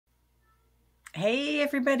Hey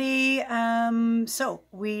everybody, so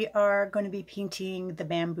we are going to be painting the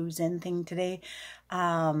bamboo zen thing today.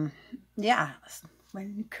 Yeah, my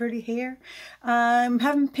curly hair.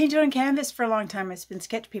 Haven't painted on canvas for a long time. It's been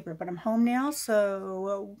sketch paper, but I'm home now,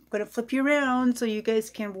 so I'm going to flip you around so you guys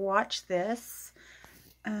can watch this.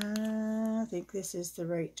 I think this is the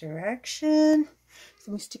right direction. So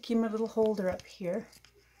let me stick you my little holder up here.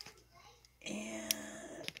 And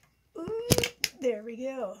there we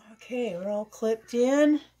go. Okay, we're all clipped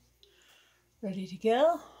in, ready to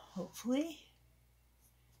go, hopefully.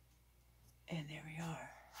 And there we are.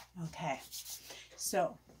 Okay,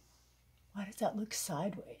 so why does that look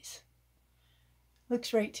sideways?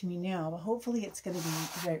 Looks right to me now, but hopefully it's going to be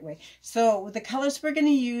the right way. So the colors we're going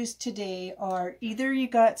to use today are either you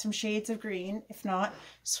got some shades of green. If not,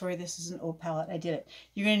 sorry, this is an old palette. I did it.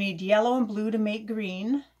 You're going to need yellow and blue to make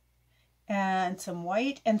green, and some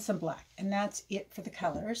white and some black, and that's it for the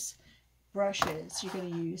colors. Brushes, you're going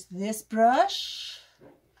to use this brush,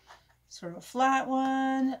 sort of a flat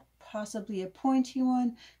one, possibly a pointy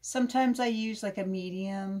one. Sometimes I use like a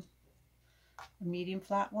medium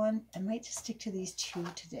flat one. I might just stick to these two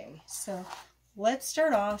today. So let's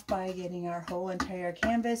start off by getting our whole entire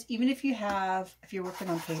canvas. Even if you're working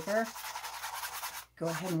on paper, go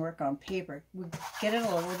ahead and work on paper. We get it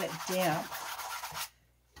a little bit damp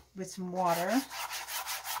with some water,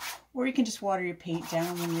 or you can just water your paint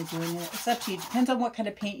down when you're doing it. It's up to you. It depends on what kind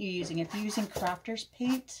of paint you're using. If you're using crafter's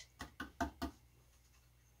paint,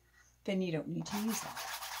 then you don't need to use that.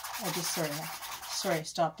 I just sorry, I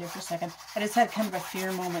stopped there for a second. I just had kind of a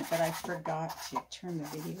fear moment that I forgot to turn the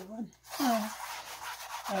video on. Oh.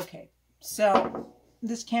 Okay, so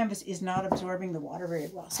this canvas is not absorbing the water very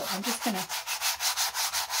well, so I'm just gonna,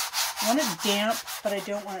 I want it damp, but I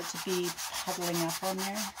don't want it to be puddling up on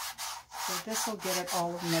there. So this will get it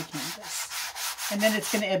all over my canvas. And then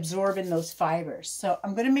it's going to absorb in those fibers. So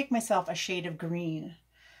I'm going to make myself a shade of green.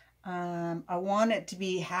 I want it to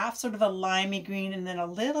be half sort of a limey green and then a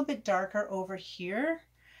little bit darker over here.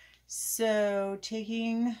 So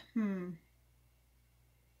taking,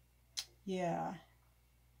 yeah.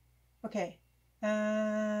 Okay.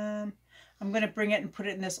 I'm going to bring it and put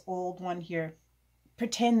it in this old one here.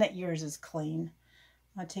 Pretend that yours is clean.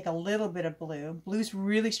 I'll take a little bit of blue. Blue's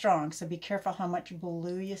really strong, so be careful how much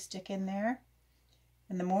blue you stick in there.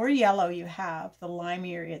 And the more yellow you have, the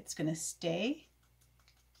limier it's going to stay.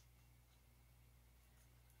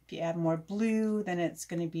 If you add more blue, then it's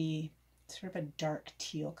going to be sort of a dark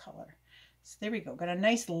teal color. So there we go. Got a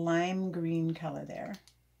nice lime green color there.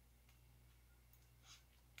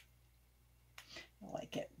 I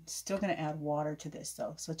like it. Still going to add water to this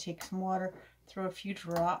though. So take some water. Throw a few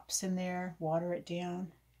drops in there, water it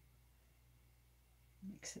down,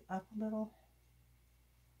 mix it up a little.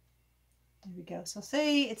 There we go. So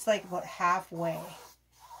say it's like about halfway.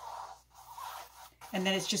 And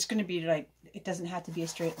then it's just going to be like, it doesn't have to be a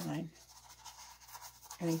straight line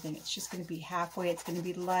or anything. It's just going to be halfway. It's going to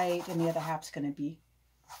be light and the other half's going to be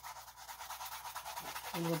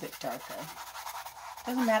a little bit darker.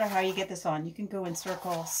 Doesn't matter how you get this on. You can go in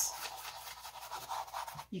circles.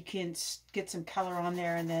 You can get some color on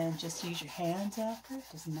there and then just use your hands after. It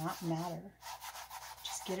does not matter.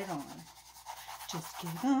 Just get it on. Just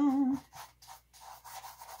get it on.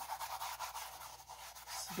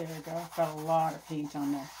 So there we go. I've got a lot of paint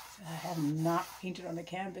on there. I have not painted on the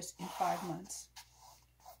canvas in 5 months.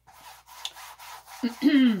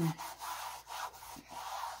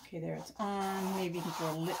 Okay, there it's on. Maybe you can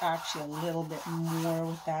go actually a little bit more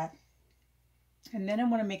with that. And then I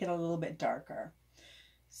want to make it a little bit darker.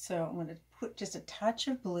 So I'm going to put just a touch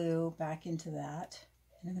of blue back into that,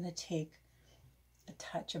 and I'm going to take a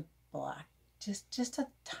touch of black, just a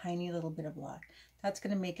tiny little bit of black. That's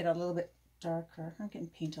going to make it a little bit darker. I'm getting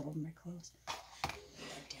paint all over my clothes. Put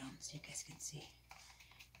that down so you guys can see.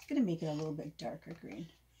 It's going to make it a little bit darker green.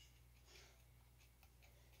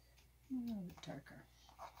 A little bit darker.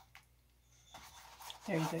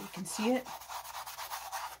 There you go. You can see it.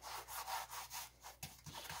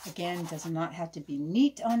 Again, does not have to be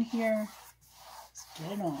neat on here. Let's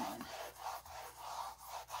get it on.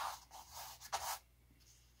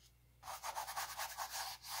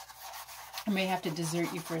 I may have to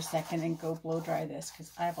desert you for a second and go blow dry this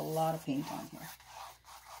because I have a lot of paint on here.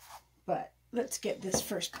 But let's get this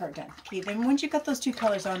first part done. Okay, then once you've got those two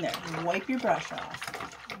colors on there, wipe your brush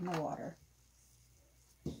off in the water.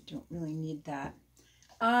 Don't really need that.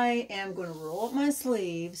 I am going to roll up my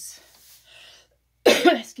sleeves.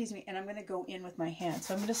 Excuse me, and I'm going to go in with my hand.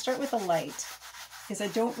 So I'm going to start with the light because I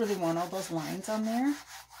don't really want all those lines on there. I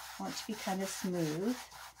want it to be kind of smooth.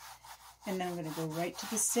 And then I'm going to go right to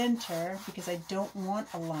the center because I don't want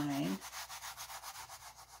a line.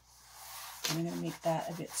 And I'm going to make that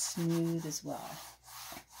a bit smooth as well.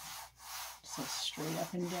 So straight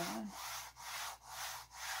up and down.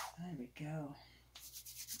 There we go.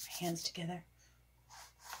 Put my hands together.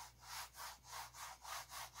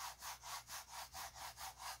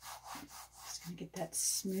 Just going to get that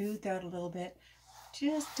smoothed out a little bit.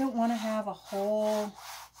 Just don't want to have a whole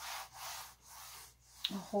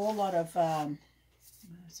lot of, what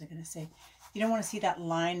was I going to say? You don't want to see that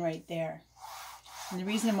line right there. And the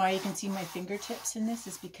reason why you can see my fingertips in this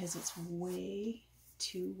is because it's way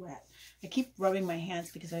too wet. I keep rubbing my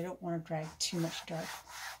hands because I don't want to drag too much dark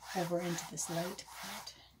over into this light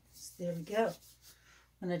part. So there we go.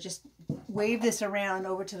 I'm going to just wave this around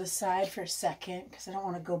over to the side for a second because I don't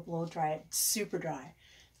want to go blow dry it. It's super dry.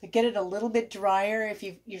 But get it a little bit drier if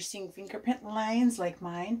you're seeing fingerprint lines like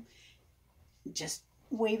mine. Just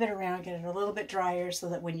wave it around, get it a little bit drier so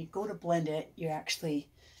that when you go to blend it, you're actually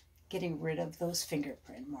getting rid of those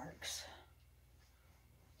fingerprint marks.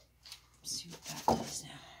 Let's see what that does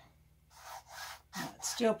now. It's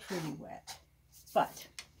still pretty wet, but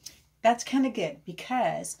that's kind of good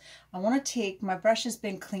because I want to take, my brush has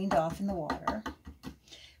been cleaned off in the water. I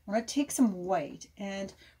want to take some white,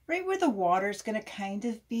 and right where the water is going to kind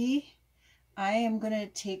of be, I am going to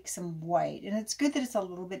take some white, and it's good that it's a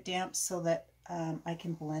little bit damp so that I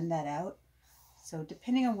can blend that out. So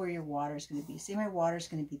depending on where your water is going to be, say my water is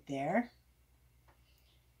going to be there.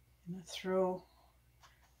 I'm going to throw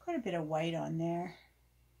quite a bit of white on there.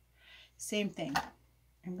 Same thing.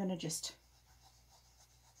 I'm going to just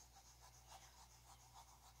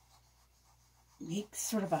make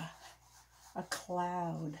sort of a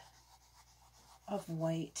cloud of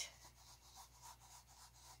white.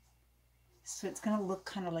 So it's going to look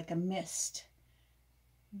kind of like a mist.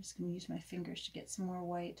 I'm just going to use my fingers to get some more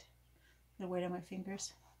white. The white on my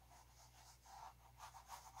fingers.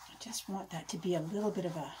 I just want that to be a little bit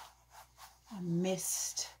of a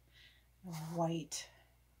mist of white.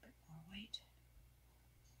 A bit more white.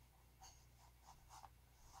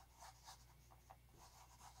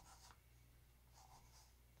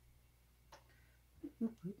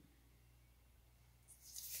 Oop, oop.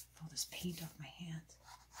 All this paint off my hands.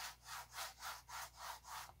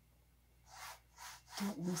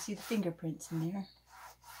 Don't want to see the fingerprints in there.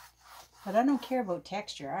 But I don't care about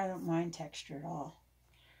texture. I don't mind texture at all.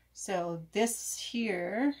 So this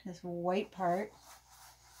here, this white part,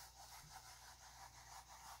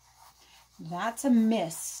 that's a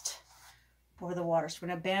mist for the water. So we're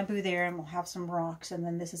going to bamboo there and we'll have some rocks, and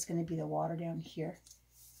then this is going to be the water down here.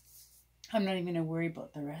 I'm not even going to worry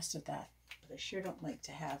about the rest of that, but I sure don't like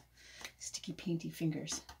to have sticky painty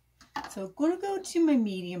fingers. So I'm going to go to my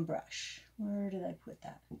medium brush. Where did I put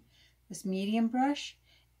that? This medium brush.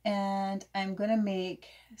 And I'm going to make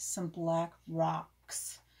some black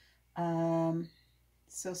rocks.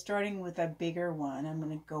 So starting with a bigger one, I'm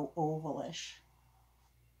going to go ovalish,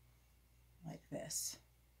 like this.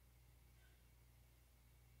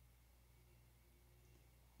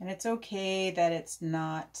 And it's okay that it's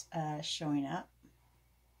not showing up,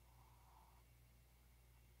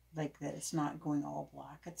 like that it's not going all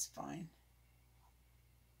black. It's fine.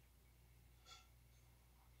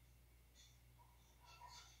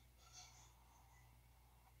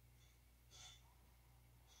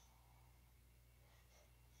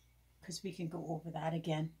 Because we can go over that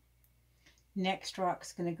again. Next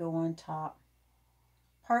rock's going to go on top,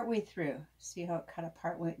 partway through. See how it kind of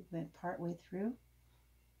went partway through?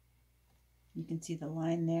 You can see the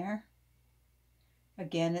line there.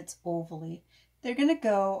 Again, it's ovally. They're going to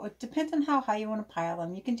go, it depends on how high you want to pile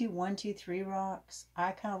them. You can do 1, 2, 3 rocks.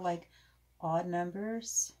 I kind of like odd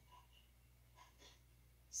numbers.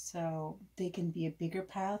 So they can be a bigger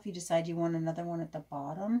pile if you decide you want another one at the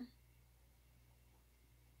bottom.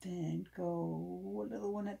 Then go another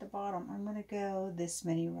one at the bottom. I'm going to go this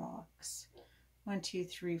many rocks. 1, 2,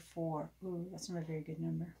 3, 4. Ooh, that's not a very good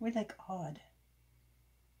number. We like odd.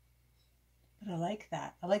 But I like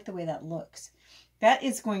that. I like the way that looks. That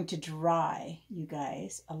is going to dry, you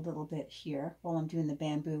guys, a little bit here while I'm doing the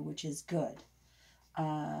bamboo, which is good.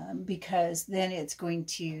 Because then it's going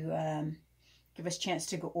to give us a chance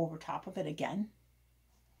to go over top of it again.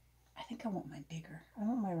 I think I want mine bigger. I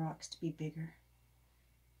want my rocks to be bigger.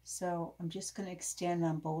 So I'm just going to extend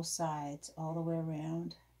on both sides all the way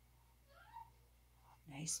around.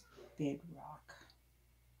 Nice big rock.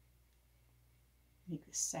 Make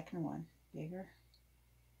the second one bigger.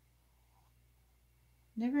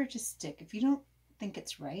 Never just stick. If you don't think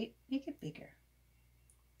it's right, make it bigger.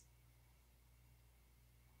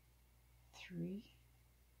 3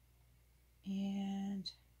 and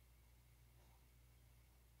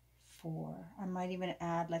before. I might even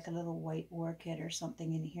add like a little white orchid or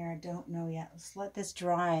something in here. I don't know yet. Let's let this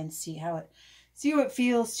dry and see how it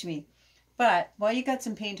feels to me. But while you got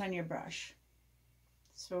some paint on your brush,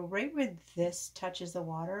 so right where this touches the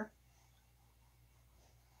water,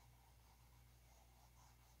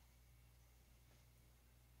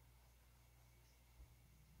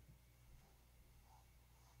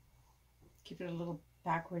 keep it a little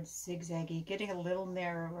backwards zigzaggy, getting a little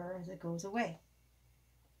narrower as it goes away.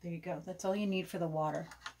 There you go. That's all you need for the water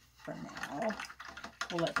for now.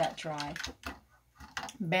 We'll let that dry.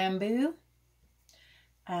 Bamboo.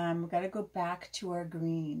 We've got to go back to our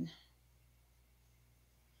green.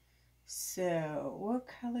 So what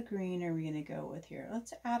color green are we going to go with here?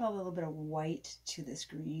 Let's add a little bit of white to this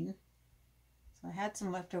green. So I had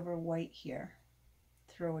some leftover white here.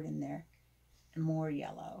 Throw it in there. And more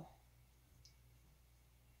yellow.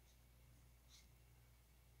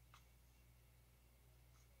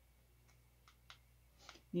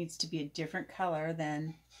 Needs to be a different color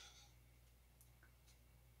than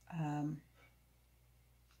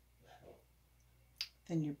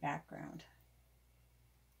your background.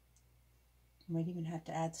 You might even have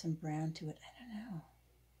to add some brown to it. I don't know.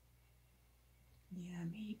 Yeah,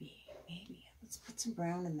 maybe. Let's put some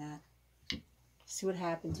brown in that. See what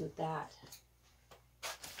happens with that.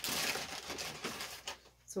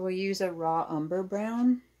 So we'll use a raw umber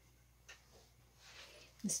brown.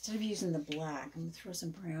 Instead of using the black, I'm going to throw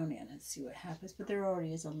some brown in and see what happens. But there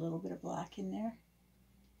already is a little bit of black in there.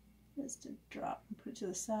 Just to drop and put it to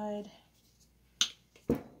the side.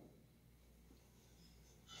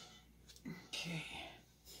 Okay.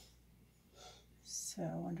 So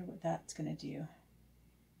I wonder what that's going to do.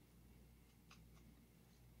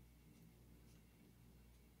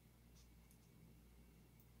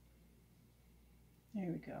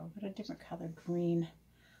 There we go. Got a different color green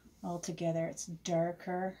altogether. It's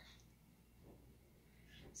darker.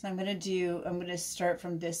 So I'm going to start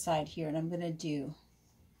from this side here, and I'm going to do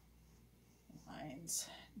lines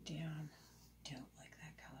down. Don't like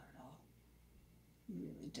that color at all.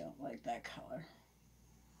 Really don't like that color.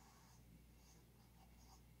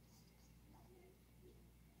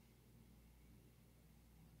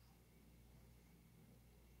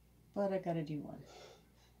 But I gotta do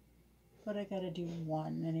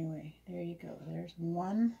one. Anyway. There you go. There's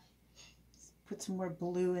one. Let's put some more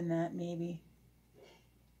blue in that maybe.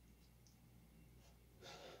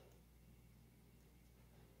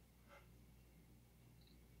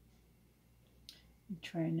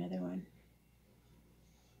 Try another one.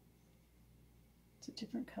 It's a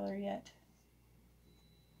different color yet.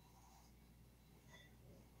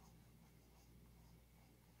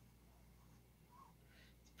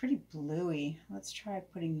 It's pretty bluey. Let's try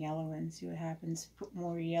putting yellow in, see what happens. Put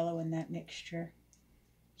more yellow in that mixture,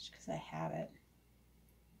 just because I have it.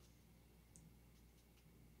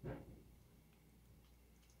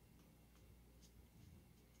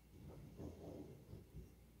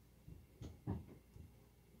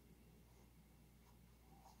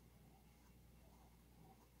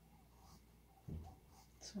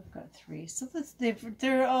 So I've got three. So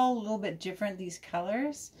they're all a little bit different, these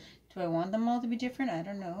colors. Do I want them all to be different? I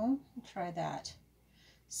don't know. We'll try that.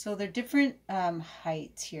 So they're different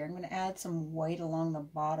heights here. I'm going to add some white along the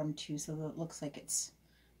bottom too, so that it looks like it's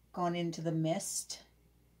gone into the mist.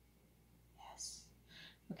 Yes.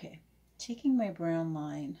 Okay. Taking my brown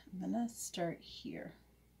line, I'm going to start here.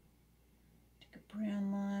 Take a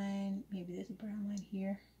brown line. Maybe there's a brown line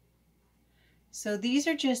here. So these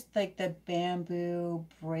are just like the bamboo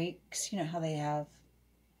breaks. You know how they have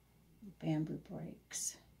bamboo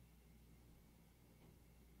breaks.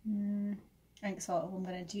 I think that's all I'm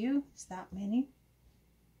going to do is that many.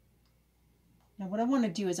 Now what I want to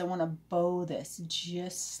do is I want to bow this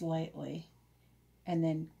just slightly and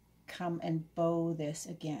then come and bow this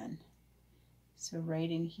again. So right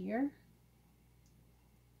in here,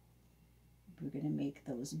 we're going to make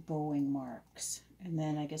those bowing marks. And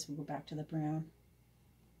then I guess we'll go back to the brown.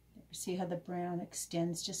 See how the brown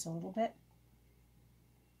extends just a little bit?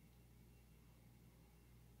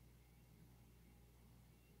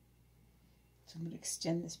 So I'm going to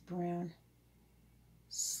extend this brown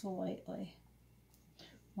slightly.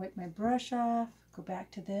 Wipe my brush off, go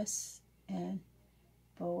back to this and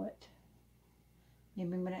bow it.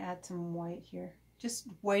 Maybe I'm going to add some white here. Just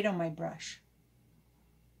white on my brush.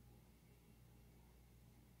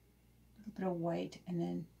 A little bit of white and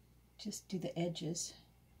then just do the edges.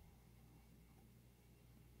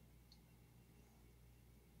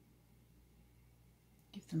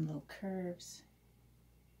 Give them little curves.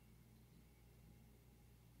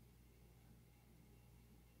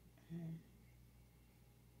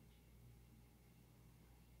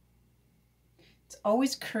 It's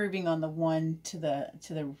always curving on the one to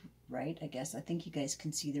the right, I guess. I think you guys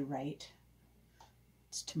can see the right.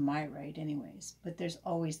 It's to my right anyways, but there's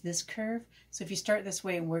always this curve. So if you start this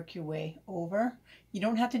way and work your way over, you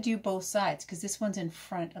don't have to do both sides because this one's in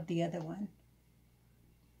front of the other one.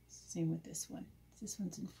 Same with this one. This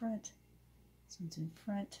one's in front. This one's in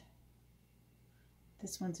front.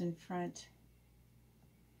 This one's in front.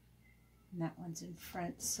 And that one's in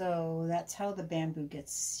front. So that's how the bamboo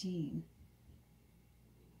gets seen.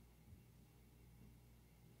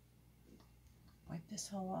 Wipe this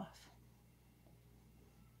all off.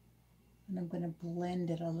 And I'm going to blend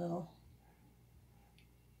it a little.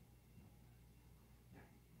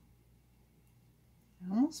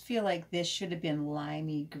 I almost feel like this should have been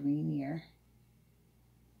limey greenier.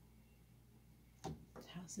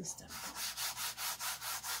 How's this stuff?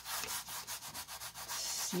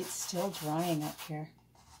 See, it's still drying up here.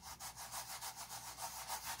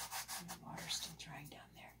 The water's still drying down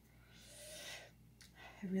there.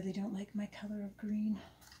 I really don't like my color of green.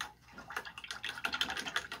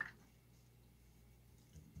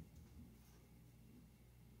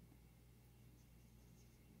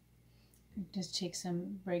 Just take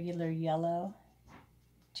some regular yellow,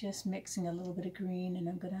 just mixing a little bit of green, and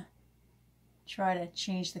I'm gonna try to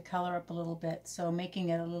change the color up a little bit, so making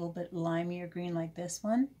it a little bit limey or green like this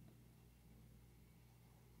one.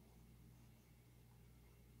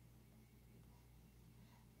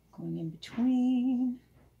 Going in between.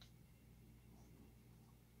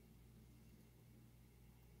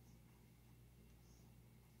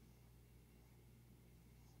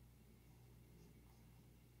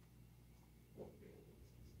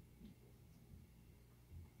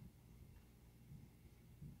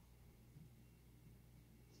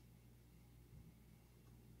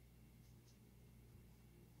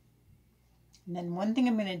 And then one thing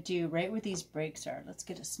I'm going to do right where these breaks are, let's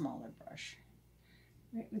get a smaller brush,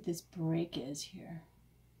 right where this break is here.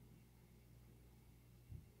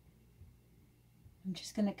 I'm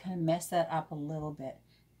just going to kind of mess that up a little bit,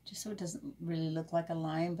 just so it doesn't really look like a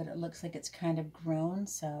line, but it looks like it's kind of grown,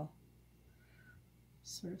 so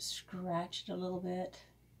sort of scratch it a little bit.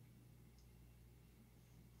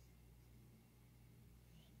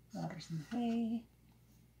 Water's in the way.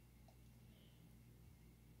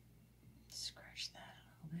 Scratch that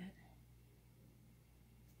a little bit.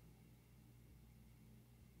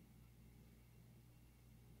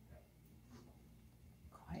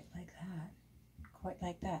 Quite like that. Quite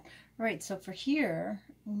like that. All right, so for here,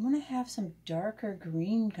 I'm going to have some darker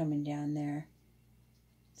green coming down there.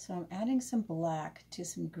 So I'm adding some black to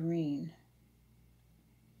some green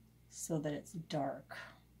so that it's dark.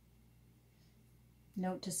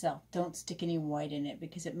 Note to self, don't stick any white in it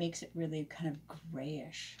because it makes it really kind of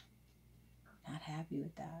grayish. Not happy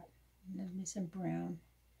with that. Maybe some brown.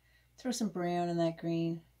 Throw some brown in that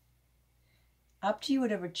green. Up to you,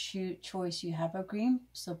 whatever choice you have of green.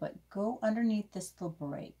 So, but go underneath this little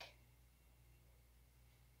break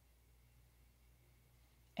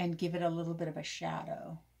and give it a little bit of a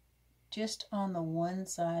shadow, just on the one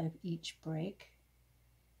side of each break,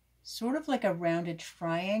 sort of like a rounded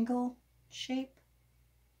triangle shape.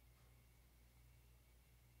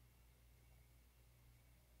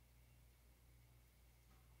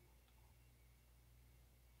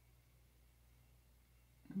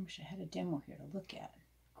 I wish I had a demo here to look at,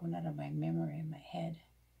 going out of my memory in my head.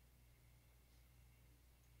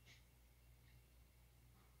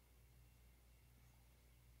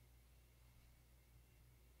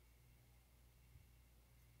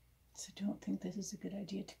 So don't think this is a good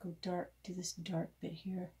idea to go dark, do this dark bit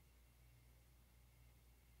here.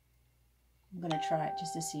 I'm going to try it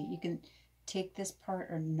just to see. You can take this part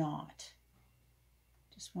or not.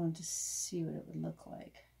 Just wanted to see what it would look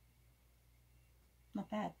like. Not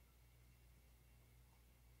bad.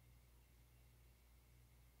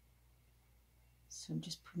 So I'm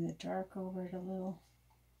just putting the dark over it a little.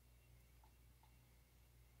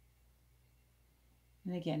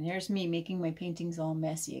 And again, here's me making my paintings all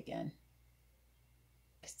messy again.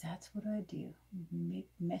 Because that's what I do. Make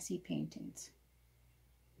messy paintings.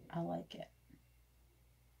 I like it.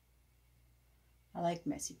 I like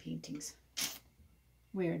messy paintings.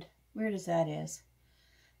 Weird. Weird as that is.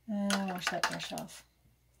 Wash that brush off.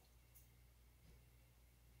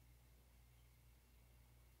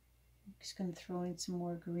 I'm just going to throw in some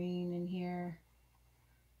more green in here.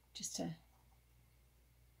 It's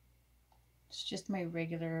just my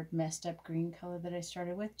regular messed up green color that I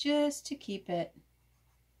started with, just to keep it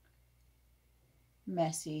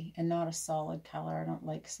messy and not a solid color. I don't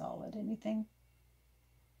like solid anything.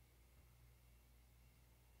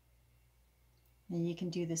 And you can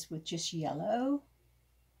do this with just yellow.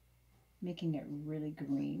 making it really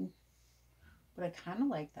green. But I kind of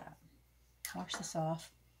like that. Wash this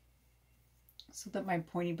off so that my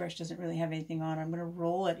pointy brush doesn't really have anything on. I'm going to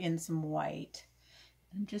roll it in some white.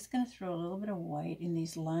 I'm just going to throw a little bit of white in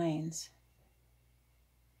these lines.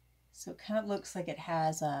 So it kind of looks like it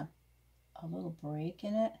has a little break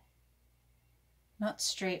in it. Not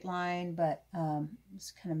straight line, but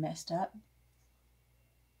it's kind of messed up.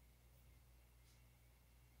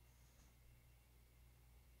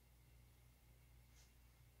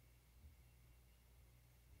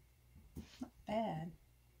 Not bad.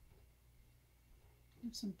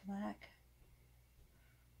 Some black.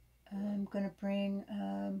 I'm going to bring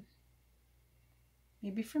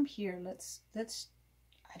maybe from here. Let's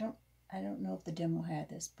I don't know if the demo had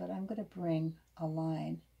this, but I'm going to bring a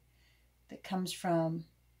line that comes from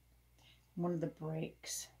one of the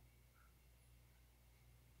breaks.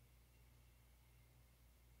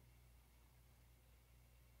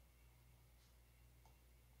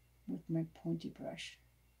 With my pointy brush.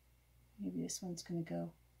 Maybe this one's going to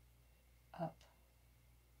go up.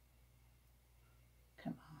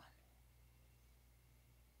 Come on.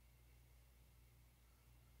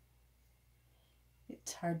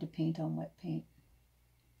 It's hard to paint on wet paint.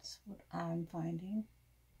 That's what I'm finding.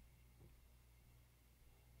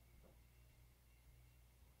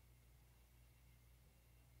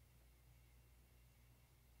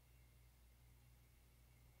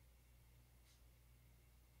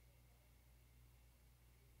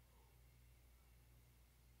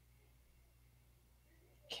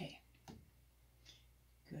 Okay.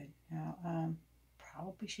 Good. Now,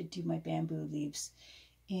 probably should do my bamboo leaves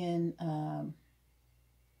in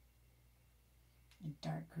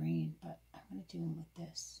dark green, but I'm going to do them with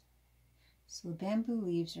this. So the bamboo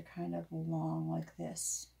leaves are kind of long like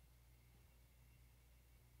this.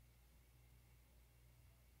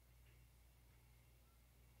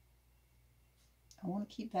 I want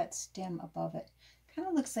to keep that stem above it. Kind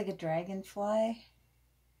of looks like a dragonfly.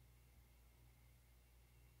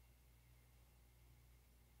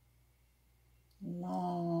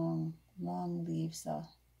 Long, long leaves though.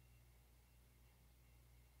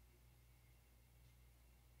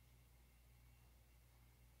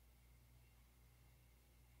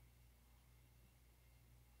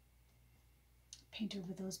 Paint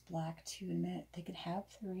over those black too in a minute. They could have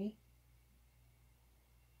 3.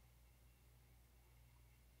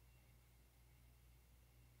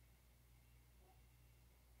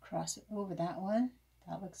 Cross it over that one.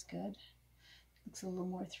 That looks good. Looks a little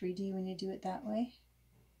more 3D when you do it that way.